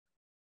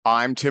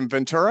I'm Tim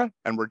Ventura,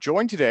 and we're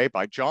joined today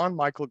by John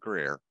Michael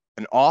Greer,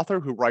 an author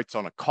who writes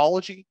on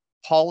ecology,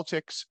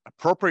 politics,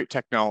 appropriate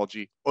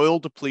technology, oil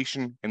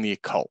depletion, and the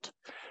occult.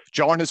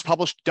 John has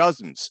published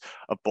dozens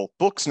of both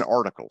books and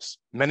articles,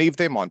 many of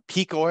them on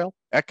peak oil,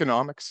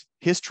 economics,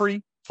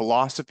 history,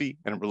 philosophy,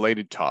 and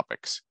related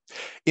topics.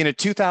 In a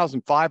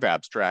 2005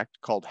 abstract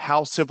called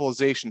How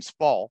Civilizations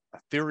Fall, A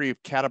Theory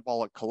of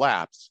Catabolic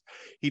Collapse,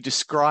 he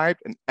described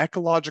an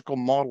ecological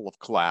model of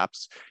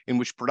collapse in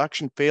which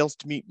production fails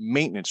to meet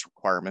maintenance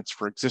requirements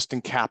for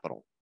existing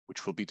capital,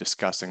 which we'll be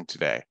discussing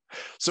today.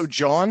 So,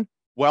 John,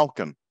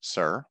 welcome,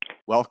 sir.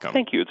 Welcome.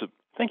 Thank you. It's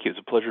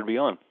a pleasure to be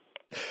on.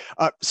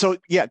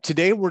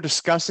 Today we're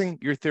discussing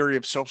your theory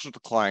of social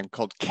decline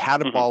called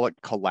catabolic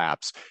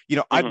collapse.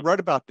 I'd read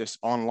about this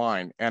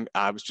online and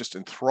I was just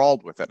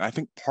enthralled with it. And I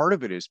think part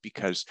of it is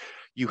because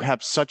you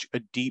have such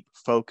a deep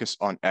focus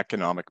on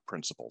economic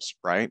principles,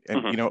 right?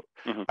 And,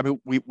 I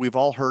mean, we've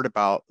all heard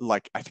about,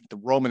 like, I think the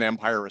Roman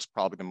Empire is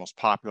probably the most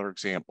popular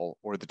example,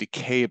 or the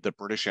decay of the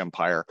British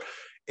Empire.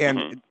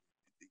 And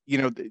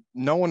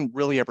no one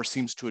really ever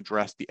seems to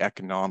address the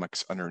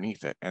economics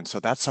underneath it. And so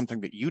that's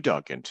something that you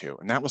dug into.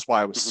 And that was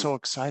why I was so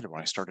excited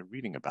when I started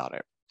reading about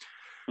it.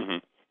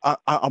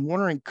 I'm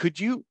wondering, could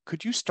you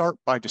start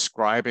by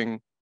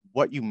describing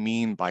what you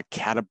mean by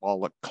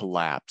catabolic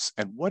collapse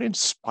and what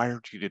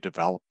inspired you to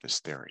develop this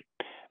theory?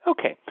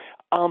 Okay.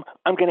 I'm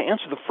going to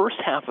answer the first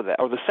half of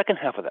that, or the second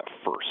half of that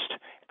first,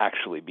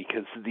 actually,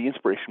 because the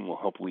inspiration will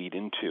help lead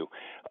into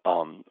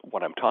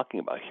what I'm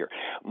talking about here.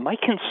 My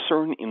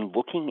concern in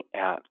looking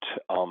at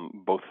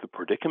both the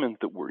predicament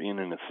that we're in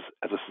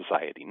as a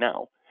society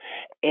now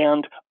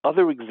and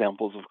other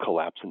examples of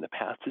collapse in the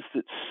past is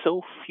that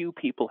so few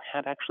people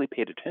had actually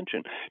paid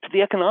attention to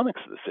the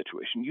economics of the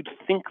situation. You'd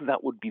think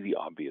that would be the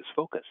obvious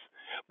focus.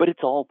 But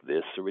it's all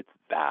this, or it's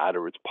that,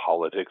 or it's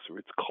politics, or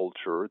it's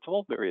culture, or it's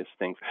all various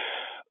things.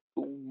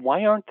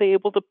 Why aren't they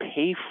able to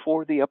pay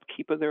for the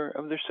upkeep of their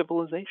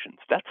civilizations?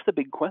 That's the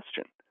big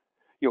question.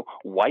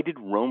 Why did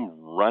Rome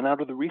run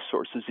out of the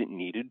resources it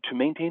needed to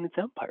maintain its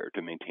empire,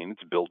 to maintain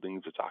its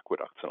buildings, its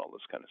aqueducts, and all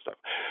this kind of stuff?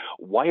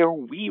 Why are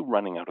we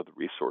running out of the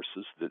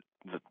resources that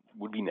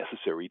would be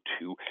necessary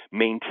to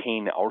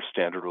maintain our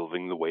standard of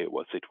living the way it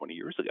was, say, 20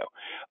 years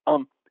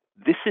ago?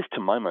 This is, to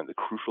my mind, the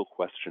crucial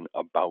question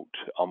about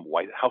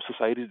how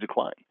societies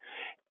decline.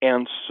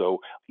 And so,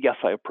 yes,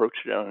 I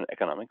approached it on an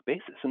economic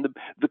basis. And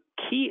the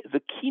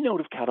keynote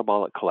of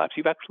catabolic collapse,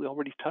 you've actually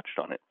already touched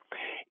on it.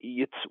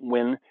 It's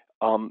when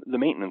the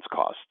maintenance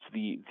costs,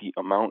 the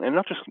amount, and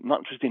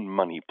not just in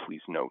money,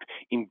 please note,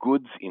 in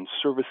goods, in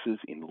services,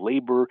 in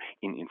labor,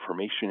 in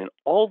information, and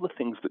all the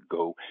things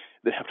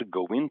that have to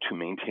go into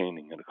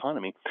maintaining an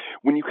economy.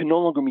 When you can no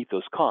longer meet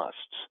those costs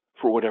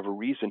for whatever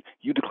reason,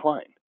 you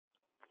decline.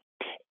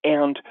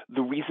 And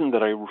the reason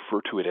that I refer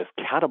to it as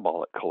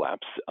catabolic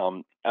collapse,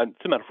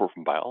 it's a metaphor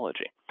from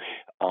biology.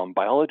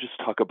 Biologists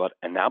talk about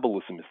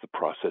anabolism as the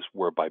process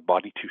whereby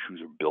body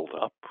tissues are built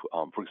up.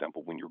 For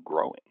example, when you're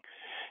growing,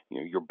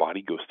 your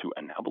body goes through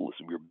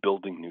anabolism. You're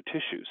building new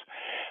tissues.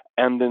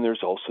 And then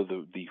there's also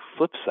the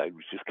flip side,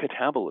 which is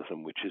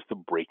catabolism, which is the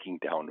breaking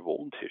down of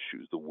old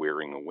tissues, the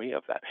wearing away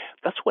of that.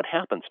 That's what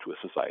happens to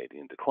a society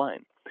in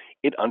decline.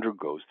 It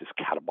undergoes this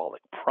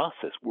catabolic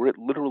process where it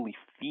literally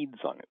feeds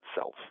on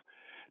itself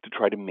to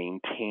try to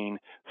maintain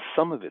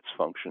some of its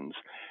functions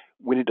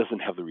when it doesn't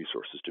have the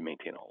resources to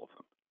maintain all of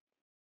them.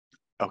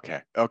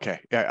 Okay.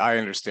 Yeah, I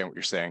understand what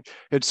you're saying.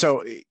 And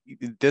so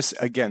this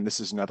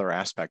is another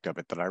aspect of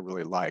it that I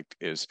really liked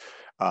is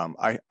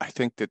I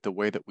think that the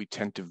way that we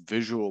tend to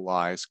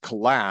visualize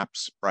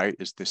collapse, right,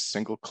 is this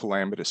single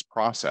calamitous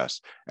process.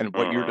 And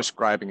what you're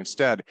describing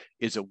instead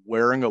is a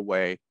wearing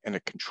away and a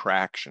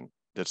contraction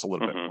that's a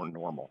little bit more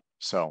normal.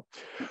 So,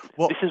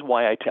 well, this is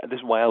why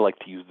I like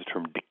to use the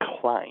term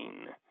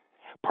decline.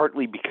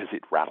 Partly because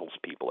it rattles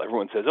people.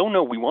 Everyone says, oh,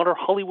 no, we want our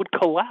Hollywood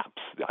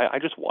collapse. I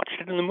just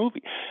watched it in the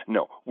movie.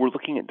 No, we're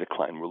looking at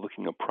decline. We're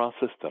looking at a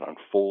process that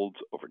unfolds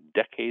over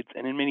decades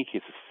and in many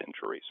cases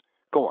centuries.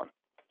 Go on.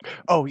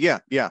 Oh, yeah.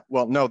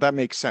 Well, no, that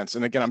makes sense.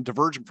 And again, I'm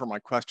diverging from my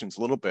questions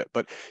a little bit.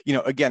 But,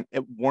 again,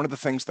 one of the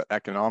things that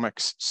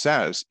economics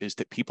says is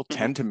that people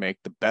tend to make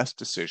the best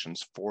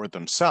decisions for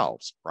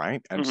themselves,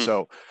 right? And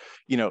so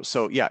in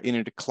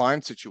a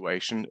decline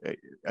situation,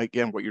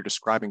 again, what you're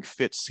describing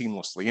fits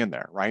seamlessly in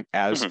there, right?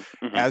 As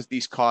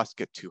these costs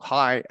get too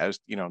high, as,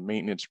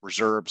 maintenance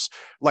reserves,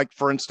 like,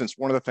 for instance,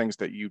 one of the things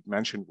that you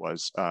mentioned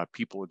was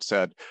people had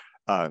said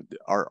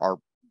our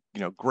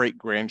great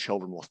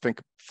grandchildren will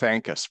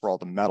thank us for all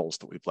the metals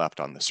that we've left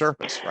on the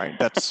surface, right?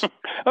 That's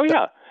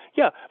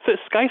yeah. So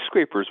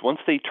skyscrapers, once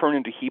they turn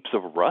into heaps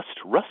of rust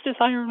is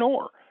iron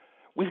ore.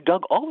 We've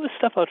dug all this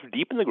stuff out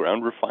deep in the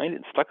ground, refined it,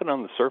 and stuck it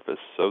on the surface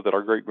so that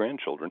our great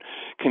grandchildren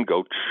can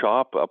go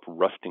chop up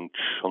rusting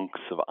chunks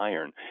of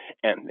iron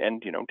and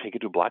take it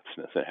to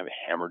blacksmiths and have it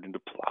hammered into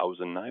plows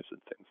and knives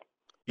and things.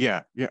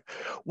 Yeah, yeah.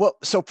 Well,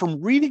 so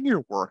from reading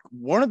your work,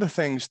 one of the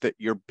things that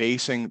you're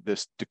basing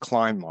this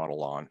decline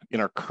model on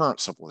in our current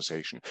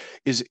civilization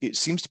is it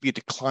seems to be a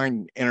decline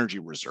in energy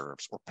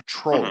reserves or Hmm.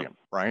 petroleum,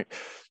 right?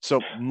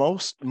 So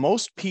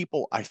most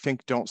people, I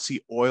think, don't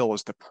see oil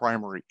as the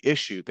primary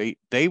issue.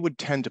 They would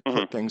tend to Hmm.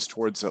 put things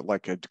towards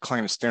like a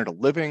decline of standard of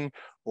living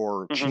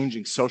or Hmm.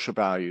 changing social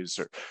values.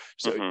 Or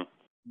so, Hmm.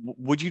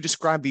 would you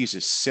describe these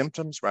as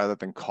symptoms rather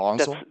than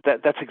causal?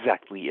 That's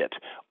exactly it.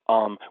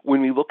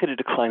 When we look at a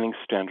declining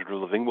standard of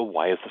living, well,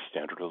 why is the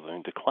standard of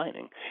living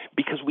declining?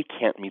 Because we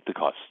can't meet the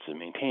costs to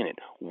maintain it.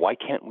 Why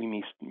can't we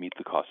meet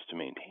the costs to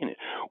maintain it?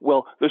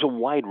 Well, there's a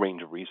wide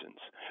range of reasons.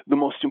 The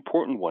most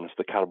important one is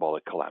the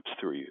catabolic collapse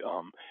theory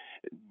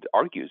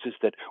argues is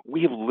that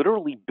we have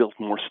literally built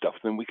more stuff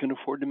than we can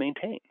afford to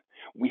maintain.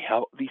 We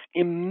have these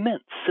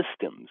immense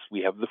systems.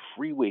 We have the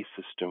freeway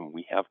system.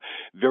 We have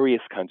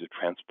various kinds of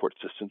transport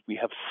systems. We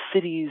have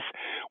cities.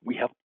 We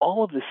have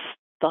all of this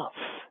stuff.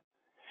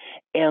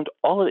 And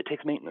all of it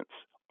takes maintenance.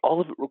 All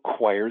of it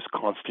requires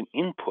constant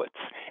inputs.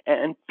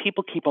 And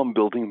people keep on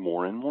building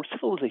more and more.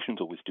 Civilizations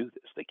always do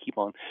this. They keep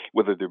on,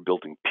 whether they're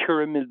building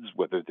pyramids,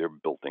 whether they're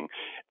building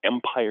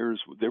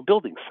empires, they're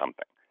building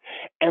something.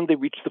 And they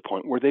reach the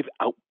point where they've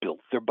outbuilt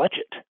their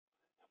budget.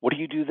 What do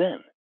you do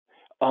then?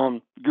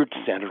 Your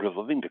standard of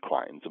living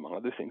declines, among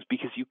other things,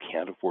 because you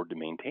can't afford to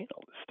maintain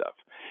all this stuff.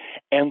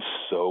 And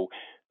so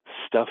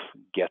stuff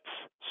gets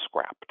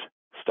scrapped.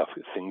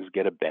 Things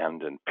get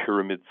abandoned.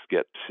 Pyramids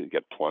get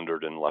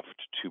plundered and left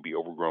to be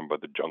overgrown by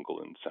the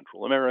jungle in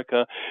Central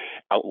America.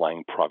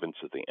 Outlying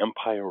provinces of the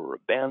empire are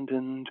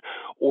abandoned.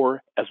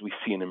 Or, as we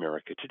see in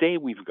America today,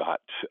 we've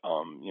got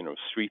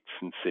streets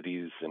and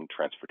cities and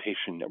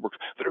transportation networks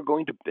that are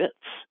going to bits.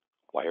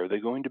 Why are they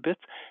going to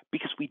bits?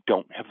 Because we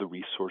don't have the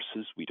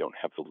resources, we don't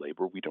have the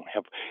labor, we don't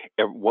have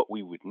what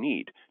we would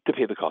need to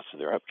pay the cost of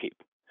their upkeep.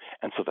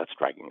 And so that's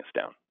dragging us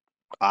down.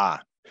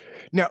 Ah,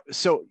 now,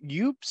 so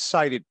you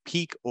cited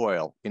peak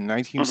oil in Hmm.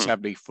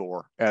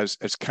 1974 as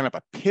kind of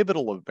a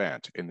pivotal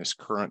event in this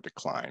current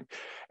decline.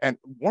 And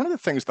one of the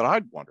things that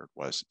I'd wondered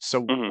was,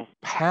 so Hmm. we're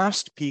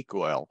past peak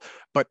oil,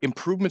 but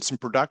improvements in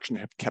production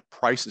have kept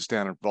prices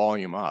down and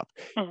volume up.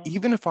 Hmm.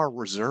 Even if our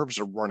reserves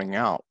are running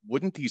out,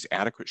 wouldn't these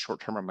adequate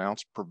short-term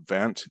amounts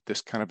prevent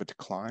this kind of a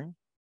decline?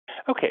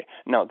 Okay.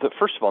 Now,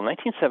 first of all,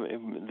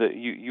 1970.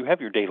 You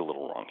have your date a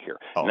little wrong here.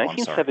 Oh, I'm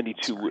sorry. I'm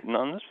 1972. sorry.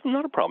 No, that's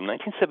not a problem.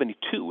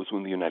 1972 was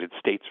when the United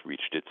States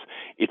reached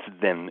its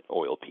then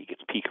oil peak,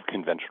 its peak of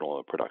conventional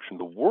oil production.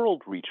 The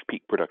world reached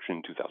peak production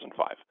in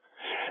 2005.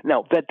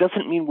 Now, that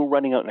doesn't mean we're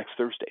running out next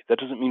Thursday. That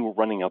doesn't mean we're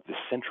running out this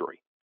century.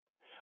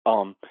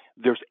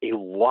 There's a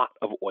lot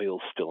of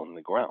oil still in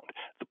the ground.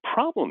 The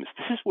problem is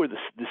this is where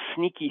the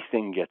sneaky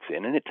thing gets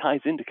in, and it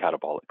ties into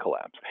catabolic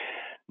collapse.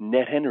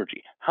 Net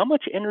energy. How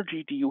much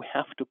energy do you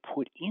have to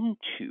put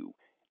into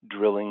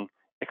drilling,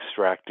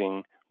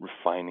 extracting,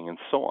 refining, and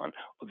so on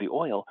the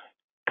oil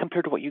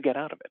compared to what you get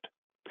out of it?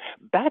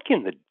 Back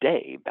in the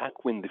day,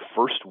 back when the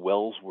first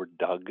wells were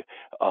dug,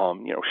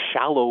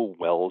 shallow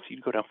wells,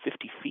 you'd go down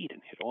 50 feet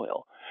and hit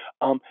oil.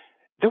 Um,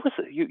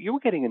 you were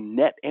getting a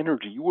net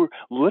energy. You were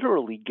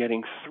literally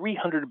getting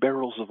 300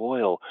 barrels of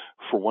oil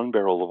for 1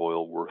 barrel of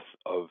oil worth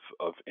of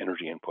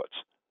energy inputs.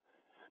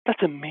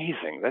 That's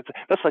amazing.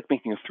 That's like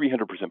making a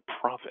 300%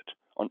 profit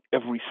on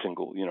every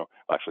single,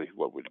 actually,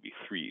 what would it be?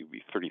 It would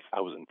be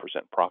 30,000%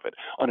 profit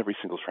on every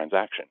single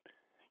transaction.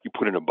 You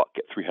put in a buck,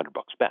 get $300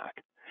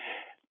 back.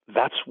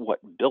 That's what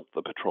built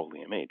the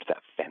petroleum age,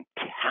 that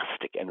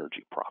fantastic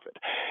energy profit.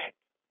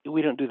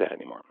 We don't do that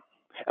anymore.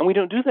 And we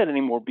don't do that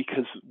anymore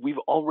because we've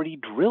already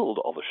drilled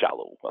all the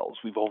shallow wells.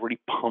 We've already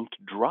pumped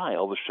dry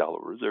all the shallow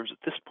reserves.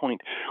 At this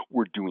point,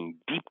 we're doing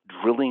deep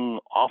drilling,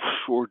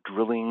 offshore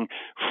drilling,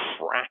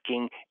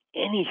 fracking,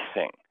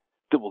 anything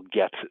that will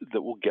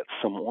get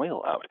some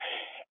oil out.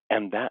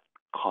 And that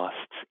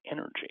costs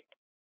energy.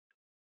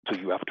 So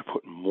you have to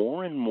put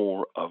more and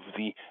more of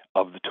the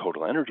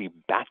total energy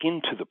back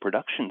into the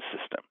production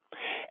system.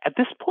 At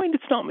this point,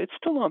 it's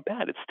still not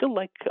bad. It's still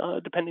like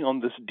depending on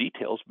the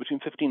details between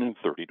 15 and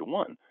 30 to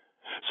 1.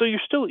 So you're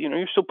still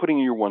putting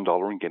in your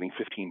 $1 and getting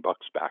 $15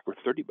 back or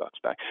 $30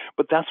 back,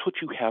 but that's what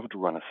you have to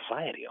run a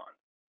society on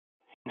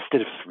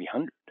instead of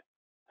 300.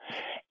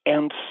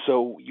 And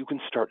so you can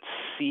start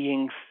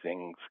seeing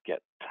things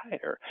get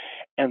tighter,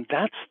 and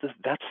that's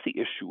the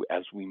issue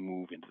as we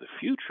move into the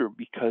future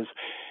because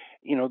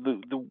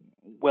the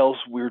wells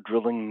we're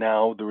drilling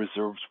now, the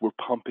reserves we're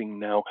pumping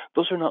now,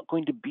 those are not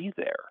going to be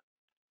there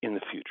in the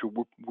future.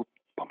 We're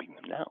pumping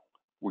them now.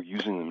 We're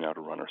using them now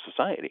to run our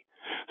society.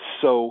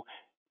 So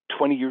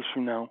 20 years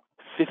from now,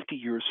 50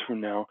 years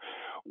from now,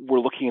 we're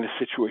looking at a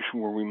situation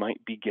where we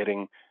might be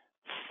getting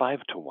 5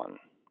 to 1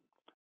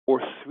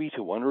 or 3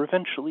 to 1 or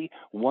eventually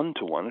 1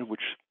 to 1, at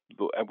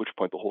which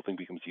point the whole thing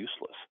becomes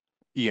useless.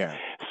 Yeah.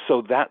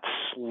 So that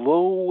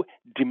slow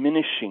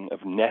diminishing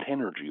of net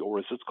energy, or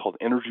as it's called,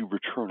 energy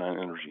return on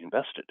energy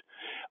invested,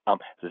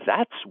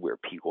 that's where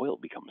peak oil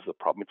becomes the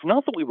problem. It's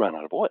not that we run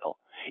out of oil.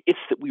 It's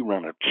that we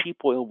run out of cheap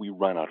oil. We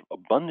run out of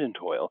abundant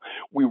oil.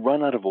 We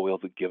run out of oil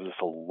that gives us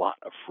a lot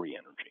of free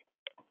energy.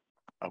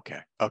 Okay.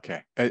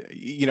 Okay.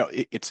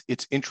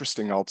 It's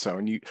interesting also,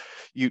 and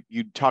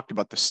you talked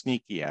about the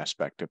sneaky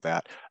aspect of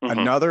that.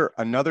 Hmm.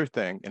 Another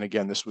thing, and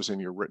again, this was in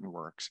your written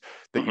works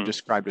that you Hmm.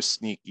 described as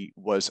sneaky,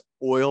 was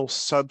oil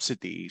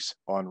subsidies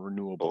on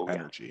renewable Oh yeah.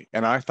 energy,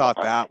 and I thought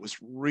Uh-huh. that was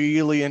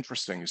really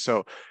interesting.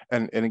 So,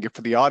 and again,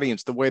 for the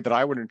audience, the way that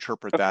I would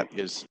interpret Okay. that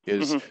is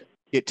Hmm.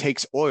 it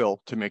takes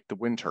oil to make the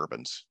wind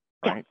turbines,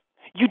 Yeah. right?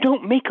 You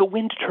don't make a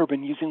wind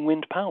turbine using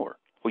wind power.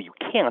 Well, you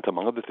can't,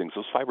 among other things,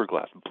 those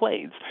fiberglass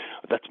blades,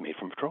 that's made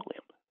from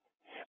petroleum.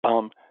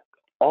 Um,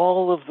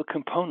 all of the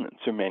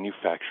components are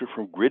manufactured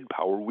from grid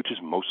power, which is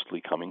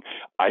mostly coming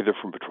either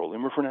from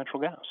petroleum or from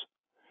natural gas.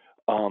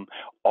 Um,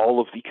 all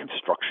of the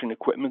construction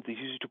equipment that's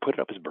used to put it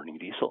up is burning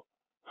diesel.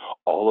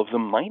 All of the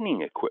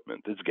mining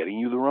equipment that's getting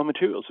you the raw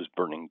materials is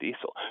burning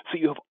diesel. So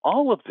you have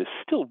all of this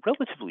still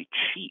relatively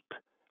cheap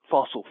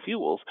fossil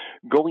fuels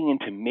going in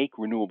to make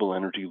renewable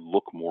energy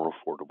look more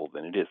affordable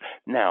than it is.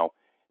 Now,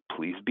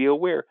 please be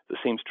aware the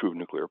same is true of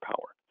nuclear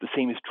power. The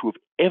same is true of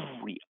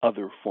every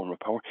other form of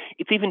power.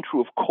 It's even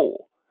true of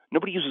coal.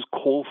 Nobody uses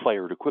coal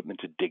fired equipment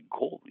to dig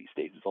coal these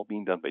days. It's all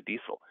being done by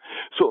diesel.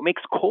 So it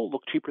makes coal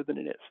look cheaper than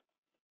it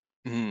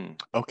is.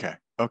 Okay.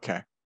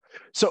 Okay.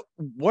 So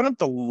one of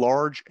the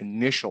large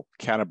initial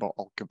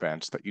catabolic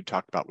events that you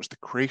talked about was the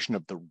creation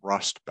of the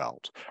Rust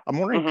Belt. I'm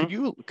wondering,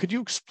 Hmm. could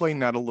you explain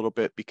that a little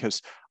bit?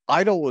 Because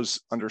I'd always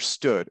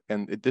understood,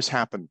 and this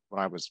happened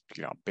when I was,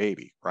 a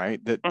baby,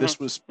 right? That Hmm. this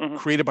was Hmm.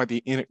 created by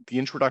the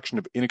introduction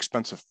of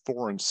inexpensive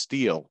foreign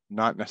steel,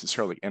 not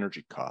necessarily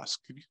energy costs.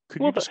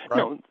 Could you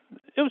describe?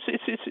 No,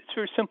 it's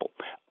very simple.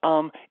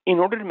 In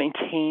order to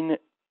maintain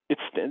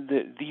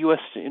the U.S.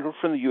 in order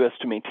for the U.S.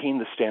 to maintain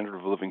the standard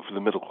of living for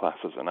the middle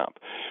classes and up,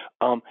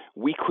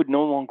 we could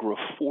no longer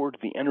afford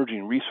the energy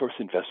and resource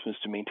investments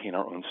to maintain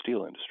our own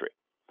steel industry.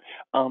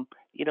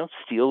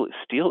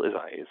 Steel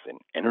is an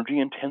energy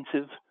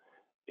intensive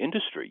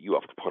industry. You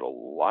have to put a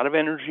lot of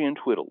energy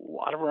into it, a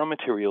lot of raw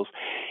materials.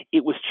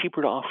 It was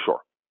cheaper to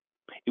offshore.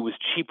 It was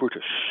cheaper to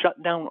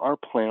shut down our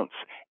plants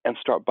and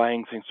start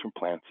buying things from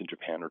plants in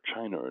Japan or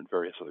China or in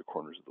various other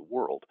corners of the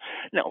world.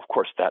 Now, of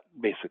course, that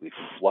basically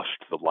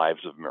flushed the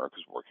lives of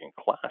America's working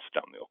class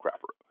down the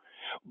crap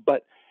route.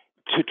 But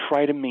to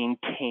try to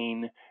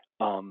maintain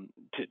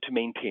to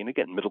maintain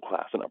again middle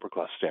class and upper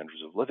class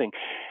standards of living,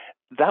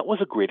 that was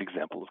a great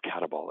example of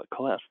catabolic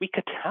collapse. We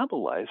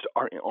catabolized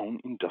our own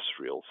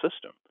industrial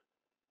system.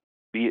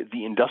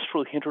 The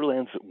industrial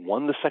hinterlands that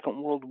won the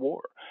Second World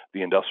War,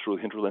 the industrial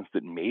hinterlands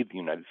that made the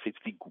United States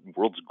the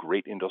world's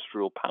great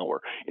industrial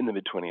power in the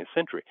mid 20th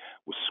century,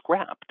 was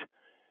scrapped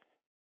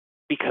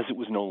because it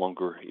was no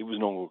longer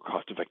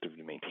cost effective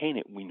to maintain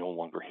it. We no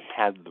longer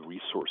had the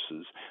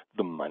resources,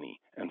 the money,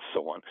 and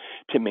so on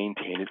to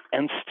maintain it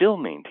and still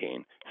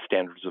maintain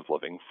standards of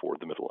living for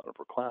the middle and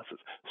upper classes.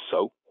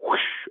 So whoosh,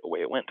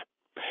 away it went.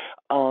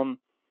 Um,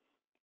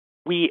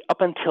 we up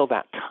until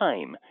that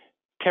time,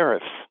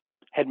 tariffs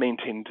had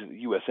maintained the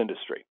U.S.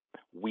 industry.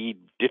 We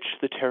ditched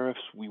the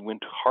tariffs. We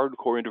went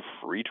hardcore into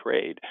free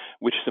trade,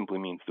 which simply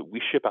means that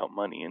we ship out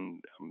money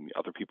and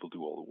other people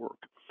do all the work.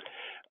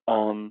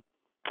 Um,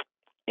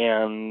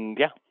 and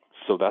yeah,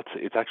 so that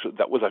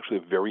was actually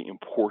a very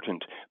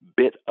important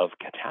bit of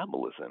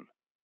catabolism.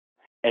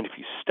 And if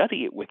you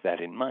study it with that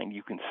in mind,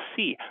 you can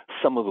see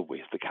some of the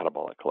ways the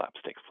catabolic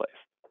collapse takes place.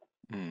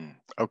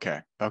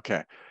 Okay,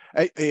 okay.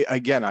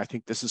 Again, I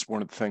think this is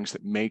one of the things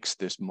that makes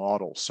this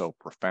model so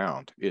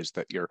profound is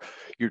that you're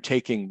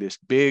taking this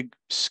big,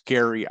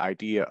 scary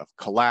idea of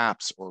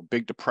collapse or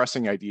big,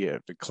 depressing idea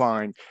of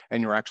decline,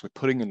 and you're actually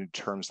putting it in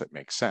terms that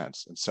make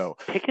sense. And so,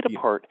 Pick it you,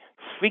 apart,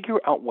 figure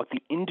out what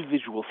the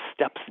individual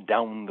steps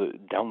down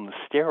the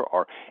stair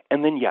are,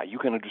 and then yeah, you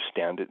can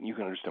understand it and you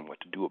can understand what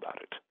to do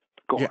about it.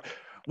 Go yeah. on.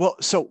 Well,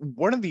 so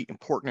one of the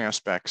important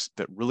aspects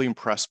that really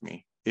impressed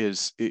me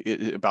is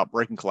about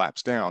breaking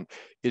collapse down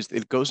is that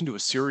it goes into a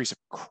series of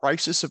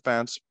crisis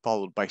events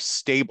followed by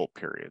stable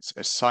periods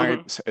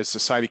Mhm. as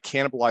society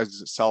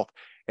cannibalizes itself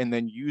and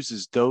then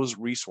uses those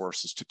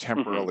resources to Mhm.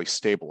 temporarily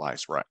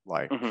stabilize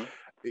life. Mhm.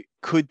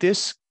 Could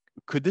this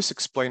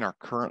explain our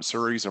current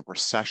series of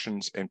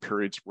recessions and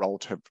periods of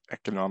relative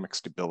economic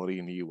stability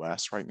in the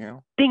US right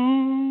now?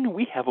 Ding!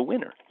 We have a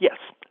winner. Yes,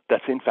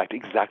 that's in fact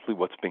exactly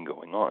what's been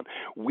going on.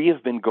 We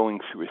have been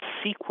going through a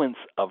sequence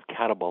of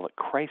catabolic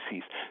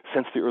crises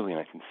since the early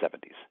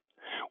 1970s.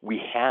 We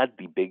had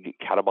the big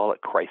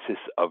catabolic crisis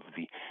of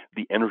the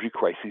energy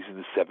crises of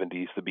the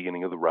 70s, the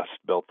beginning of the Rust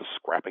Belt, the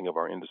scrapping of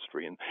our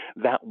industry, and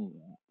that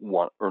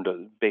won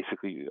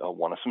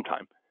us some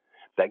time.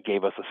 That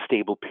gave us a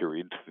stable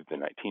period through the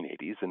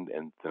 1980s and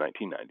the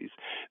 1990s.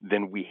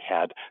 Then we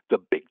had the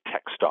big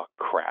tech stock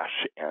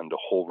crash and a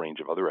whole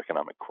range of other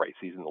economic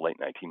crises in the late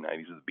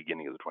 1990s and the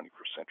beginning of the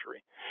 21st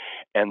century.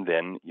 And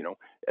then,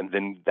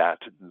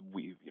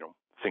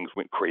 things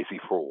went crazy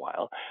for a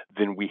while.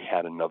 Then we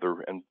had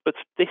but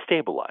they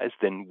stabilized.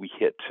 Then we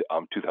hit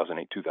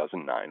 2008,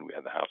 2009. We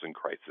had the housing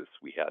crisis.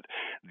 We had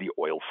the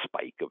oil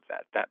spike of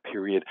that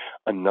period.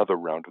 Another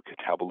round of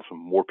catabolism.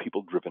 More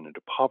people driven into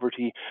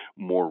poverty.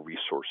 More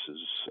resources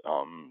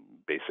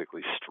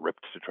basically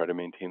stripped to try to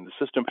maintain the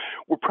system.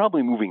 We're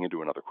probably moving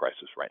into another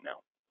crisis right now.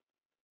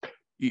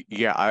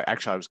 Yeah,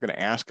 I was going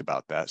to ask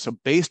about that. So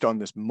based on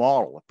this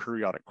model of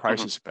periodic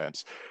crisis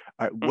events,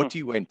 what do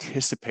you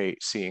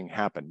anticipate seeing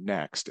happen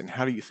next, and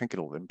how do you think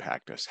it'll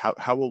impact us?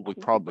 How will we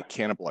probably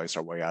cannibalize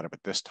our way out of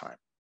it this time?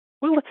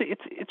 Well,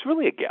 it's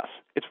really a guess.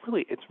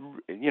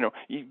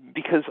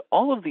 Because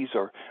all of these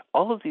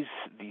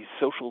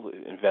social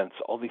events,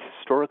 all these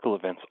historical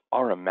events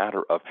are a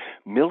matter of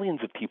millions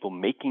of people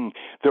making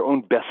their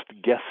own best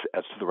guess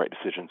as to the right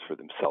decisions for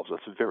themselves.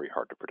 That's very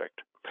hard to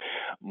predict.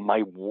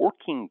 My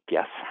working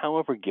guess,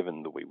 however,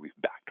 given the way we've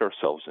backed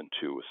ourselves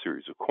into a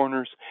series of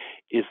corners,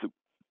 is that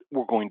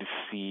we're going to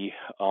see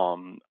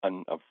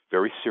a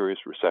very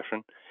serious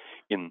recession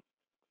in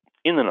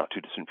the not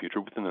too distant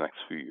future, within the next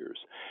few years.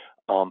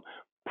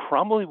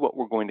 Probably what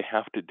we're going to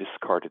have to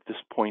discard at this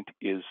point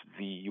is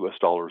the U.S.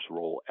 dollar's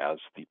role as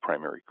the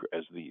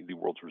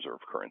world's reserve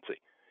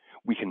currency.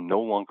 We can no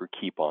longer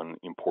keep on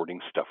importing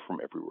stuff from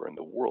everywhere in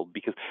the world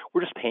because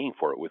we're just paying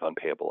for it with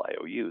unpayable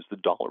IOUs. The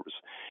dollar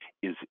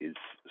is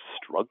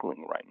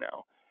struggling right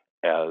now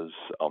as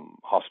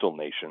hostile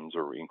nations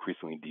are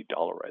increasingly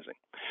de-dollarizing.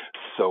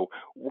 So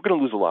we're going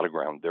to lose a lot of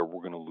ground there.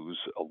 We're going to lose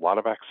a lot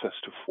of access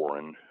to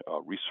foreign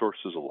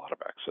resources, a lot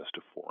of access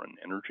to foreign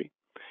energy.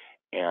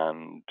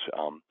 And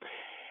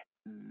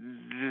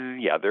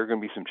there are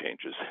going to be some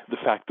changes. The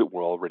fact that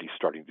we're already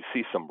starting to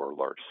see some of our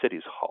large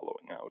cities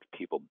hollowing out,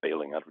 people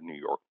bailing out of New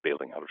York,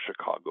 bailing out of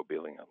Chicago,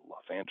 bailing out of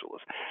Los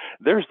Angeles,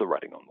 there's the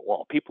writing on the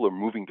wall. People are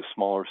moving to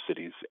smaller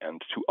cities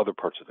and to other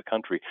parts of the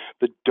country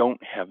that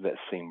don't have that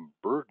same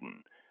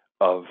burden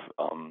of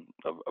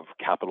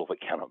capital that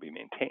cannot be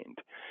maintained.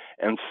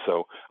 And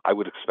so I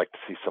would expect to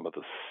see some of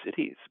the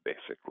cities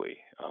basically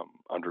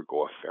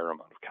undergo a fair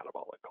amount of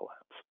catabolic collapse.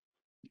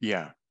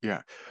 Yeah.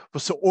 Well,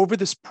 so over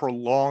this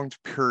prolonged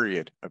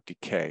period of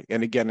decay,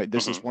 and again,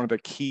 this is one of the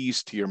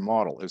keys to your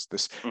model, is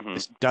this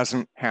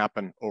doesn't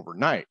happen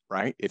overnight,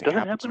 right? It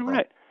doesn't happen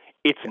overnight.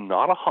 It's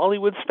not a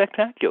Hollywood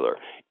spectacular.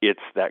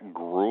 It's that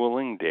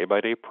grueling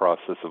day-by-day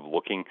process of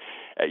looking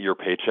at your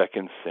paycheck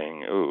and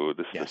saying, oh,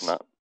 this does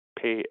not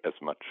pay as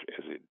much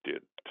as it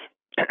did.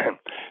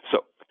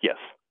 So, yes.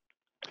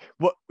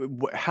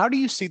 How do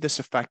you see this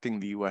affecting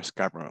the U.S.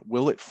 government?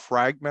 Will it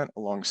fragment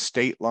along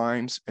state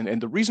lines?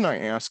 And the reason I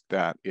ask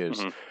that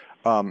is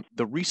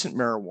the recent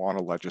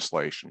marijuana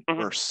legislation,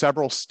 where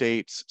several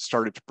states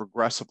started to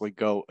progressively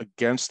go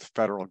against the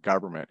federal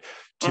government.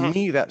 To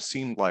me, that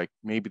seemed like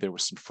maybe there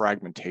was some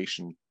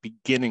fragmentation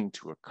beginning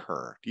to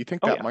occur. Do you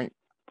think that might?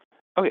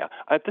 Oh, yeah.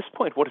 At this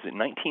point,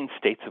 19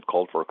 states have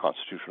called for a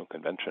constitutional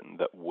convention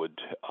that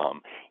would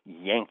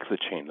yank the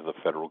chain of the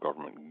federal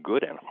government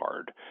good and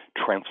hard,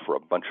 transfer a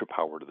bunch of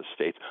power to the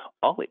states.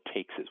 All it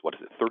takes is,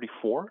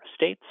 34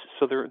 states?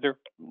 So they're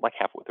like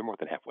halfway. They're more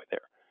than halfway there.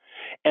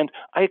 And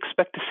I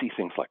expect to see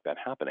things like that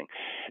happening.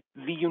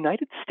 The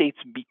United States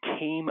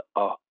became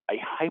a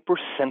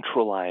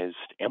hyper-centralized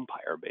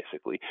empire,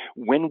 basically,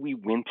 when we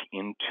went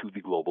into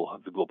the global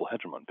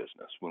hegemon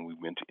business, when we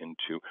went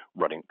into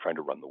trying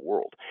to run the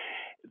world.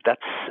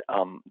 That's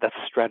a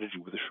strategy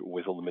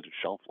with a limited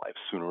shelf life.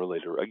 Sooner or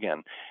later,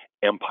 again,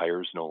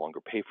 empires no longer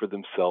pay for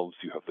themselves.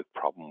 You have the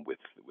problem with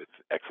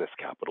excess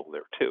capital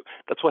there too.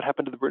 That's what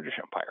happened to the British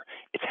Empire.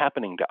 It's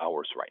happening to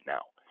ours right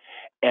now.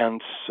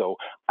 And so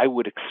I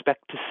would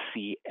expect to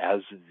see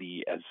as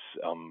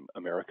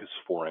America's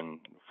foreign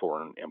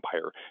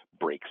empire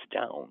breaks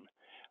down,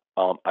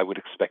 I would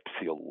expect to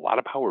see a lot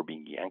of power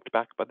being yanked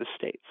back by the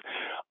states.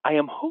 I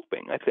am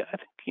hoping. I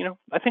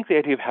think the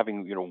idea of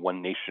having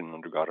one nation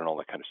under God and all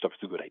that kind of stuff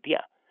is a good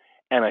idea.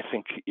 And I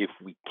think if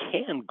we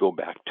can go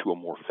back to a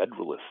more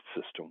federalist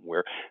system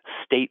where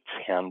states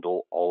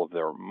handle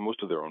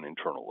most of their own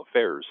internal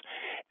affairs,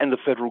 and the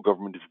federal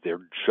government is there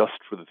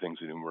just for the things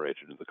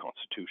enumerated in the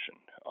Constitution,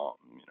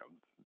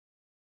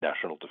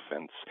 national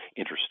defense,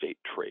 interstate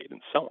trade,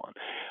 and so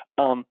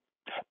on,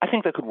 I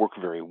think that could work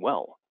very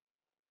well,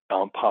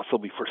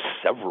 possibly for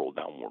several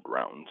downward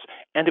rounds,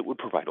 and it would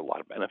provide a lot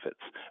of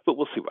benefits. But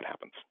we'll see what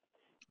happens.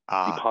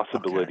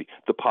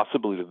 The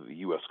possibility that the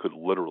U.S. could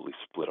literally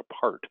split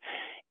apart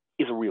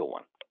is a real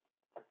one.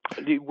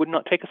 It would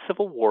not take a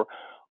civil war.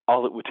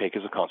 All it would take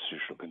is a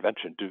constitutional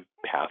convention to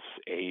pass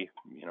a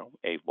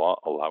law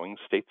allowing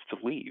states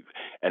to leave.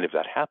 And if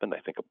that happened, I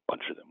think a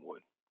bunch of them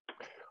would.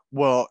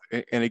 Well,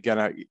 and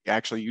again,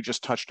 you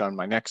just touched on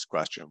my next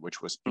question,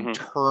 which was in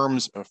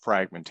terms of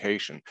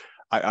fragmentation.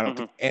 I don't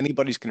think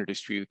anybody's going to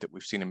dispute that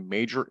we've seen a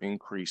major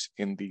increase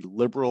in the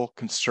liberal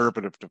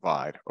conservative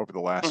divide over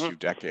the last few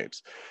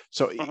decades.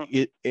 So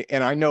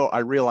and I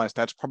realize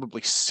that's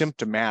probably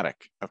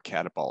symptomatic of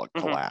catabolic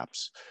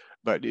collapse.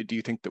 But do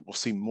you think that we'll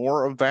see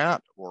more of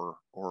that, or?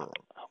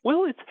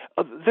 Well, it's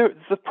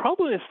the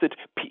problem is that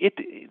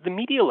the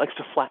media likes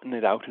to flatten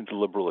it out into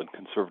liberal and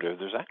conservative.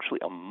 There's actually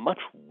a much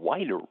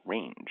wider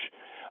range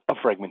of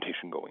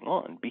fragmentation going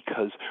on,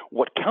 because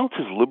what counts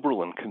as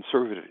liberal and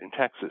conservative in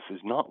Texas is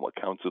not what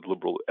counts as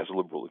liberal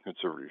and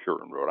conservative here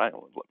in Rhode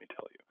Island, let me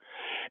tell you.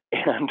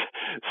 And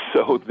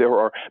so there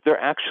are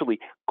actually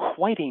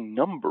quite a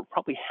number,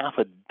 probably half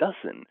a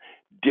dozen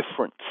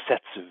different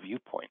sets of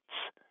viewpoints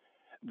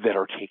that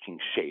are taking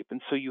shape.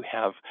 And so you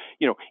have,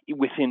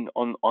 within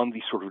on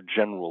the sort of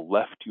general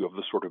left, you have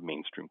the sort of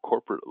mainstream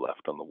corporate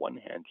left on the one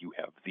hand, you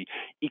have the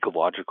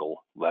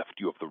ecological left,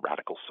 you have the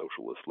radical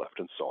socialist left,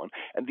 and so on.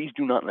 And these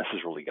do not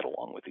necessarily get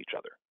along with each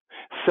other.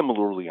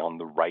 Similarly, on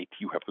the right,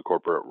 you have the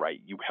corporate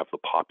right, you have the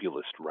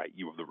populist right,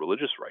 you have the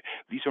religious right.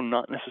 These are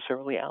not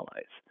necessarily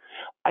allies.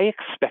 I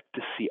expect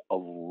to see a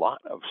lot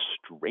of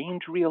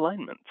strange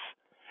realignments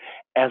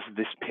as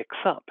this picks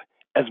up,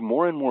 as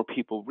more and more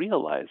people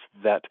realize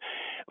that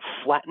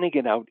flattening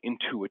it out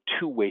into a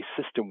two-way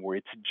system where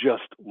it's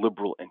just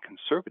liberal and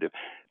conservative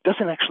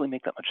doesn't actually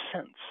make that much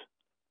sense.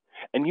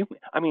 And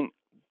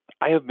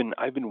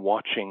I've been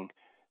watching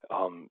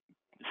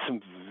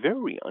some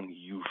very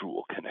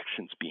unusual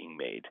connections being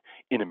made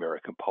in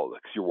American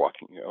politics. We're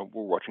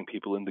watching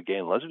people in the gay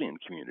and lesbian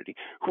community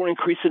who are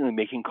increasingly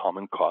making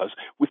common cause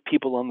with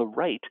people on the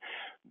right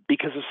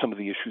because of some of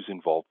the issues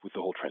involved with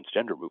the whole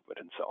transgender movement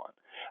and so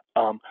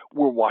on.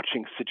 We're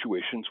watching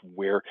situations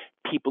where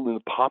people in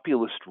the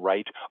populist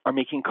right are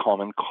making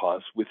common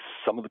cause with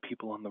some of the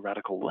people on the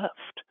radical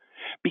left,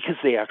 because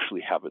they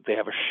actually have it. They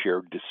have a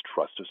shared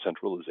distrust of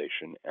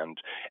centralization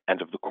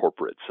and of the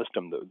corporate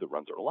system that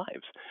runs our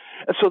lives.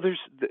 And so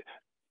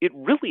it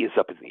really is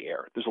up in the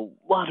air. There's a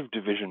lot of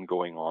division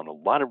going on, a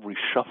lot of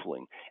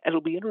reshuffling, and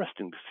it'll be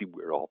interesting to see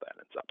where all that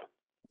ends up.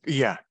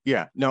 Yeah.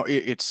 No,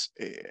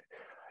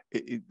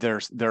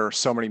 there are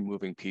so many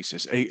moving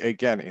pieces.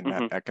 Again, in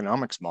that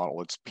economics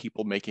model, it's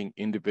people making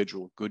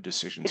individual good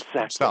decisions for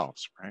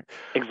themselves, right?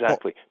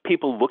 Exactly. Well,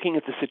 people looking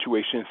at the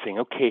situation and saying,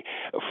 okay,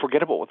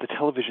 forget about what the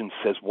television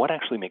says. What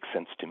actually makes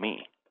sense to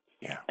me?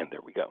 Yeah. And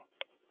there we go.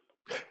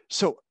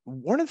 So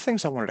one of the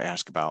things I wanted to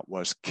ask about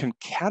was, can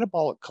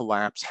catabolic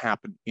collapse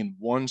happen in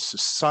one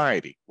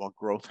society while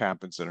growth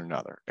happens in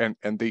another? And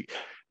the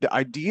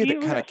idea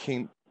that kind of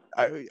came,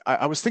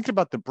 I was thinking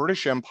about the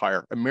British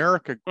Empire.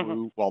 America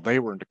grew while they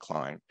were in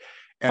decline.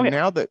 And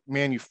now that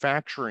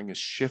manufacturing is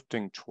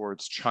shifting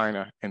towards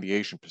China and the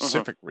Asian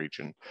Pacific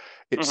region,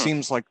 it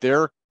seems like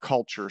their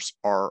cultures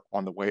are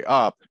on the way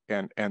up,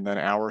 and then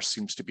ours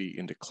seems to be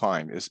in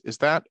decline. Is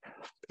that,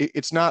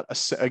 it's not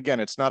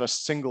it's not a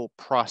single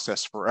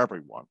process for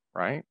everyone,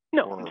 right?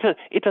 No,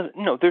 it doesn't.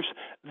 No,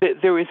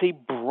 there is a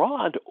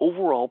broad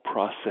overall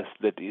process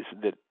that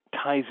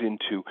ties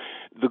into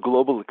the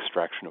global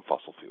extraction of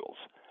fossil fuels.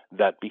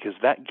 Because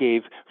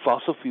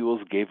fossil fuels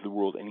gave the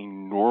world an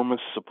enormous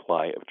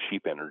supply of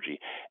cheap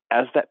energy.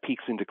 As that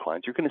peaks and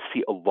declines, you're going to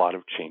see a lot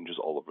of changes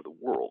all over the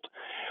world.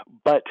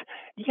 But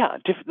yeah,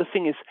 the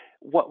thing is,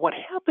 what's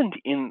happened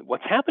in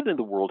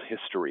the world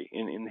history,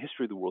 in the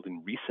history of the world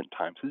in recent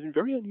times, has been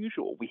very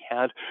unusual. We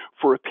had,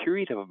 for a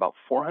period of about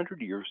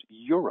 400 years,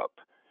 Europe,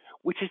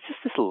 which is just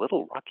this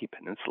little rocky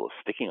peninsula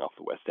sticking off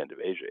the west end of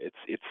Asia.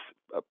 It's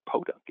a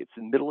podunk. It's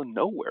in the middle of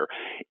nowhere,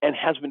 and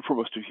has been for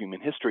most of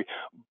human history.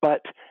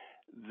 But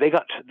they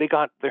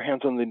got their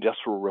hands on the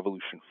Industrial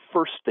Revolution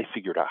first. They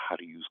figured out how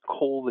to use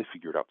coal. They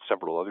figured out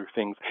several other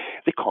things.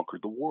 They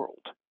conquered the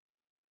world.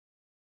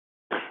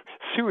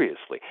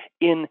 Seriously,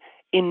 in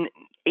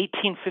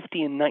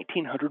 1850 and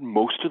 1900,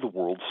 most of the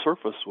world's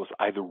surface was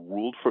either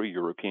ruled for a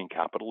European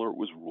capital, or it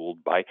was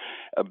ruled by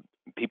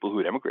people who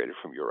had emigrated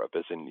from Europe,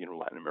 as in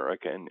Latin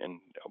America and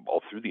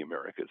all through the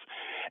Americas.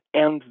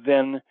 And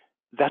then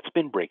that's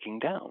been breaking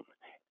down.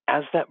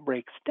 As that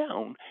breaks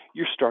down,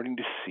 you're starting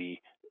to see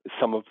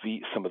some of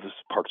the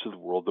parts of the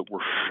world that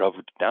were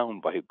shoved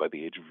down by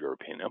the age of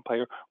European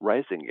empire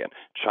rising again.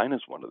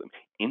 China's one of them.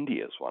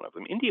 India is one of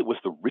them. India was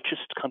the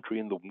richest country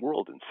in the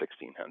world in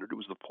 1600. It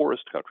was the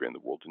poorest country in the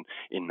world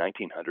in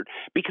 1900,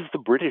 because the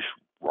British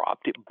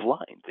robbed it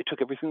blind. They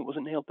took everything that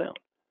wasn't nailed down.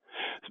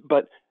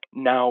 But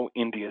now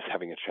India is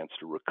having a chance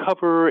to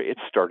recover.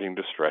 It's starting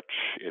to stretch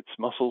its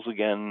muscles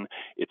again.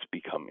 It's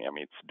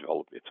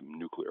developed its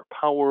nuclear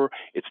power.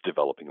 It's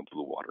developing a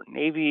blue water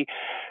navy.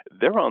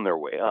 They're on their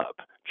way up.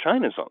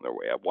 China's on their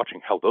way up.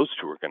 Watching how those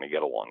two are going to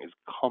get along is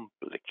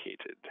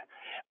complicated.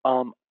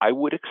 I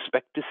would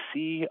expect to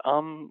see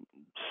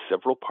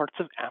several parts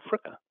of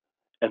Africa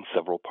and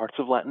several parts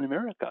of Latin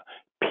America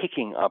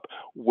picking up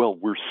while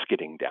we're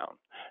skidding down.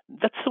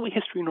 That's the way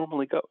history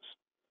normally goes.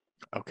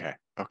 Okay.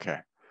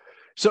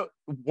 So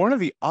one of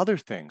the other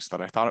things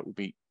that I thought it would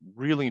be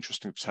really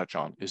interesting to touch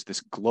on is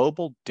this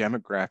global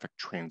demographic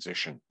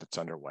transition that's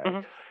underway.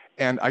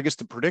 And I guess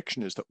the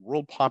prediction is that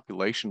world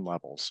population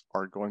levels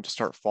are going to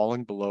start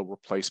falling below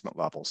replacement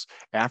levels.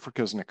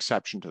 Africa is an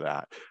exception to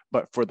that.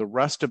 But for the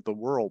rest of the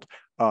world,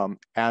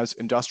 as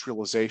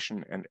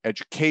industrialization and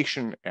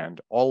education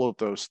and all of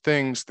those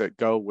things that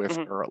go with,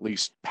 or at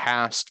least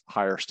past,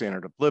 higher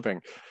standard of living,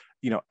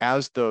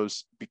 as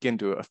those begin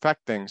to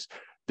affect things,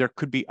 there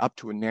could be up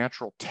to a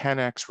natural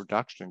 10x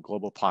reduction in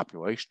global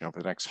population over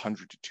the next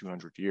 100 to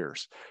 200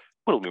 years.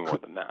 Well, it'll be more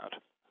than that.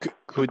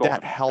 Could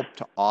that help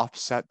to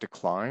offset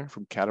decline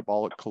from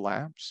catabolic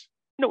collapse?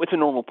 No, it's a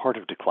normal part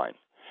of decline.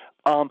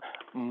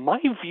 My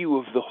view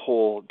of the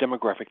whole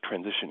demographic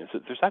transition is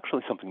that there's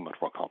actually something much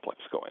more complex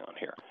going on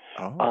here.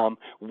 Oh,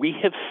 We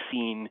have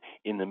seen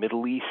in the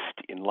Middle East,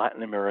 in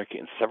Latin America,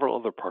 in several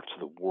other parts of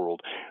the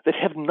world that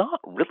have not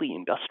really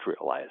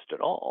industrialized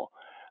at all.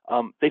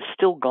 They've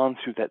still gone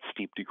through that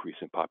steep decrease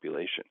in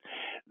population.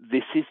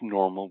 This is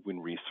normal when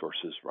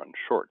resources run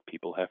short.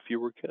 People have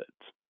fewer kids.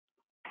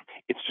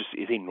 It's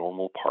a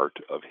normal part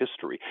of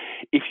history.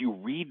 If you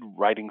read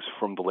writings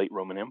from the late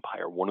Roman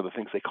Empire, one of the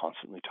things they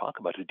constantly talk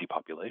about is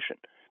depopulation.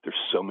 There's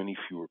so many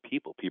fewer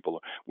people.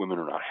 Women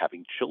are not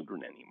having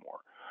children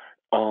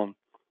anymore.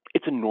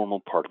 It's a normal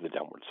part of the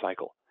downward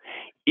cycle.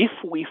 If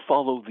we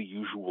follow the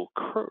usual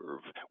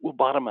curve, we'll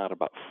bottom out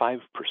about 5%.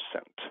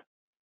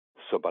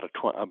 So about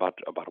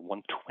a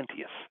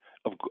 1/20th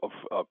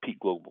of peak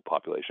global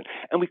population,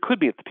 and we could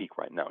be at the peak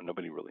right now.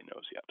 Nobody really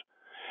knows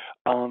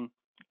yet.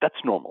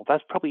 That's normal.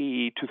 That's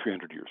probably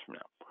 200-300 years from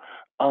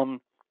now.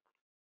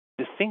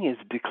 The thing is,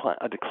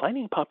 a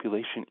declining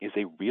population is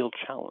a real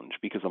challenge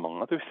because,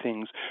 among other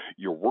things,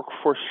 your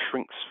workforce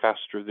shrinks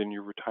faster than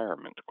your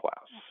retirement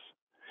class.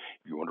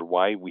 You wonder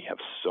why we have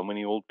so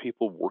many old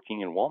people working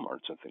in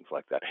Walmarts and things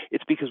like that.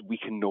 It's because we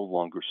can no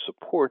longer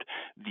support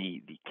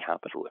the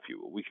capital, if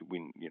you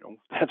will.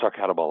 That's our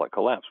catabolic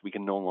collapse. We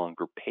can no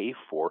longer pay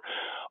for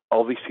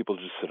all these people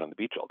to just sit on the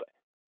beach all day.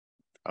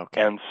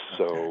 okay. And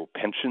so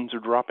pensions are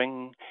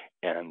dropping,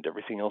 and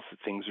everything else.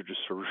 Things are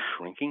just sort of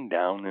shrinking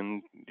down,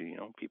 and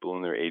people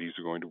in their 80s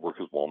are going to work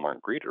as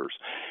Walmart greeters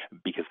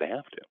because they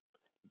have to,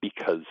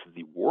 because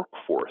the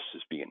workforce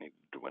is beginning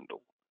to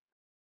dwindle,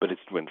 but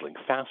it's dwindling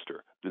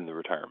faster than the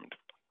retirement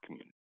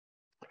community.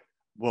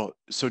 Well,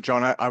 so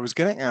John, I was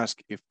going to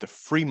ask if the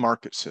free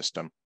market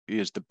system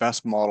is the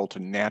best model to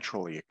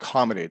naturally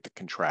accommodate the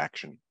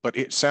contraction, but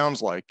it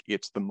sounds like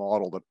it's the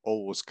model that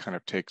always kind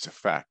of takes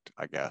effect,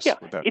 I guess. Yeah,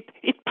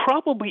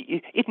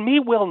 it may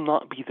well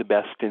not be the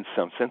best in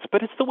some sense,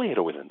 but it's the way it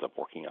always ends up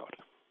working out.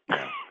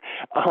 Yeah.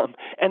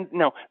 And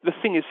now the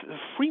thing is,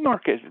 free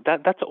market,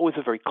 that's always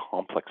a very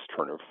complex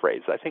turn of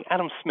phrase. I think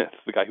Adam Smith,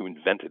 the guy who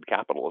invented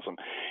capitalism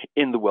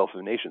in The Wealth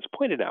of Nations,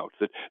 pointed out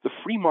that the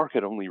free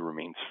market only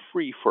remains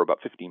free for about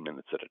 15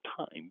 minutes at a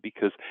time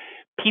because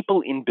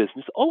people in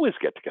business always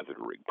get together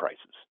to rig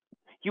prices.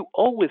 You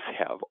always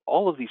have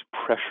all of these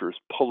pressures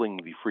pulling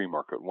the free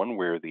market one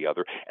way or the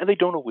other, and they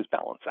don't always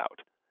balance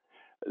out.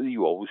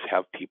 You always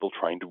have people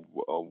trying to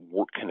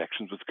work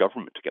connections with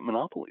government to get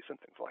monopolies and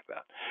things like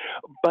that.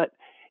 But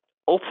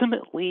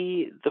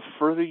ultimately, the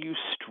further you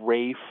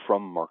stray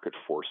from market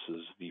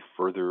forces, the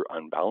further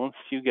unbalanced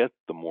you get,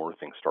 the more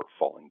things start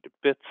falling to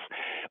bits.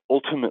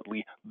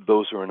 Ultimately,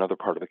 those are another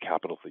part of the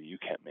capital that you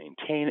can't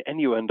maintain,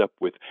 and you end up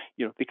with,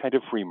 the kind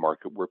of free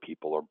market where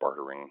people are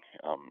bartering,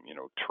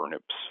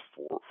 turnips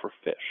for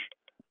fish.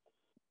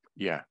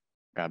 Yeah,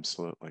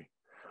 absolutely.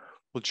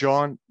 Well,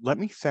 John, let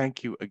me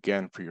thank you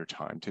again for your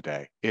time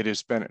today. It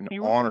has been an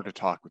honor to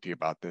talk with you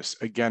about this.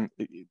 Again,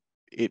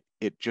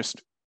 it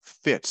just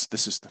fits.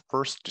 This is the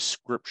first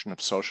description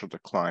of social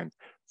decline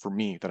for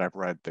me that I've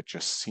read that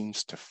just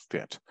seems to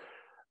fit.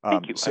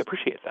 Thank you. I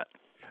appreciate that.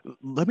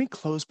 Let me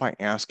close by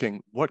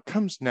asking what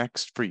comes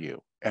next for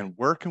you, and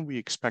where can we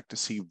expect to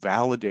see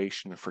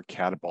validation for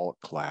catabolic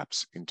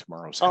collapse in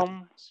tomorrow's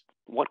headlines?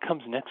 What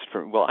comes next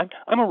for? Well,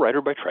 I'm a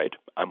writer by trade.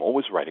 I'm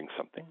always writing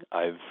something.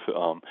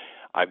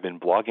 I've been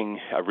blogging.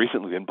 I've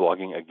recently been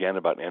blogging again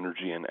about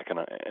energy and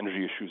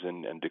energy issues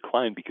and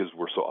decline because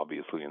we're so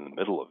obviously in the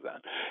middle of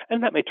that.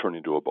 And that may turn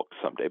into a book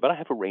someday. But I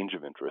have a range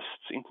of interests,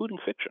 including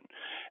fiction,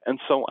 and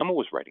so I'm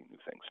always writing new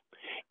things.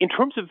 In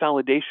terms of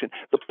validation,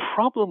 the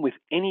problem with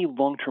any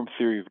long-term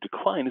theory of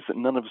decline is that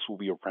none of us will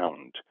be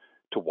around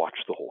to watch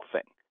the whole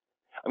thing.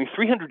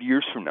 300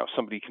 years from now,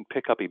 somebody can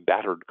pick up a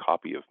battered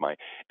copy of my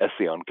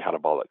essay on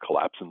catabolic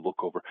collapse and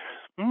look over,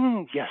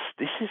 yes,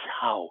 this is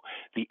how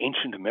the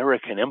ancient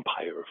American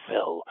empire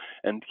fell.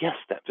 And yes,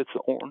 that fits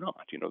or not.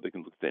 They can look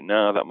and say,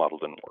 no, that model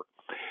didn't work.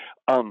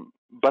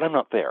 But I'm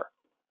not there.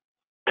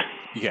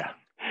 Yeah.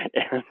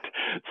 And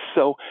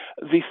so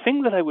the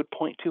thing that I would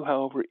point to,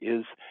 however,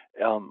 is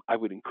I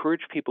would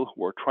encourage people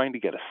who are trying to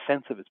get a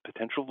sense of its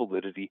potential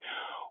validity,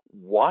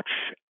 watch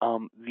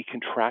the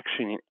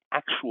contraction in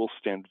actual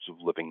standards of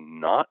living,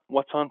 not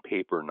what's on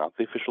paper, not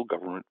the official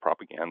government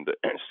propaganda,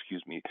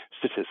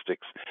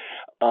 statistics,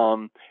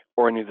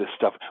 or any of this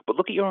stuff, but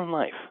look at your own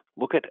life.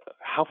 Look at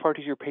how far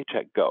does your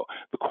paycheck go?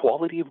 The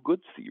quality of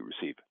goods that you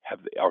receive,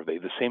 are they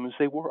the same as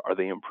they were? Are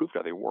they improved?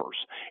 Are they worse?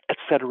 Et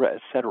cetera,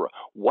 et cetera.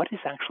 What is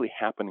actually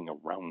happening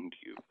around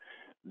you?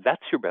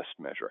 That's your best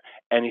measure.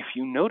 And if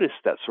you notice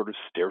that sort of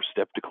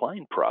stair-step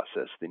decline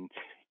process, then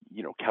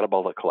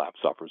catabolic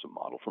collapse offers a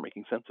model for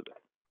making sense of it.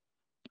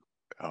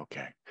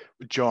 Okay.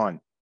 John,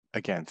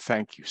 again,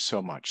 thank you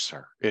so much,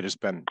 sir. It has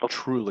been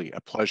truly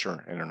a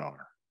pleasure and an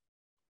honor.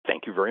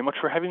 Thank you very much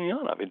for having me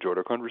on. I've enjoyed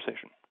our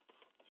conversation.